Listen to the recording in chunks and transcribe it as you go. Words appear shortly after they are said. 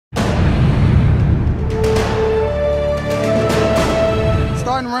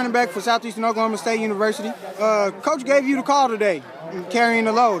starting running back for Southeastern Oklahoma State University. Coach gave you the call today, carrying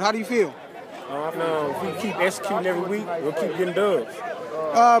the load. How do you feel? If we keep executing every week, we'll keep getting dubs.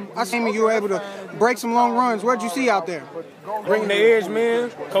 I seen you were able to break some long runs. What did you see out there? Bring the edge, man.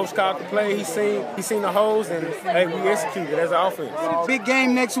 Coach called the play. He seen the holes, and hey, we executed as an offense. Big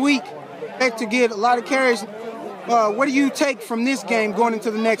game next week. Expect to get a lot of carries. What do you take from this game going into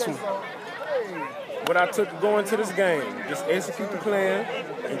the next one? What I took going to this game, just execute the plan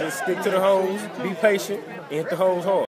and just stick to the holes, be patient, and hit the holes hard.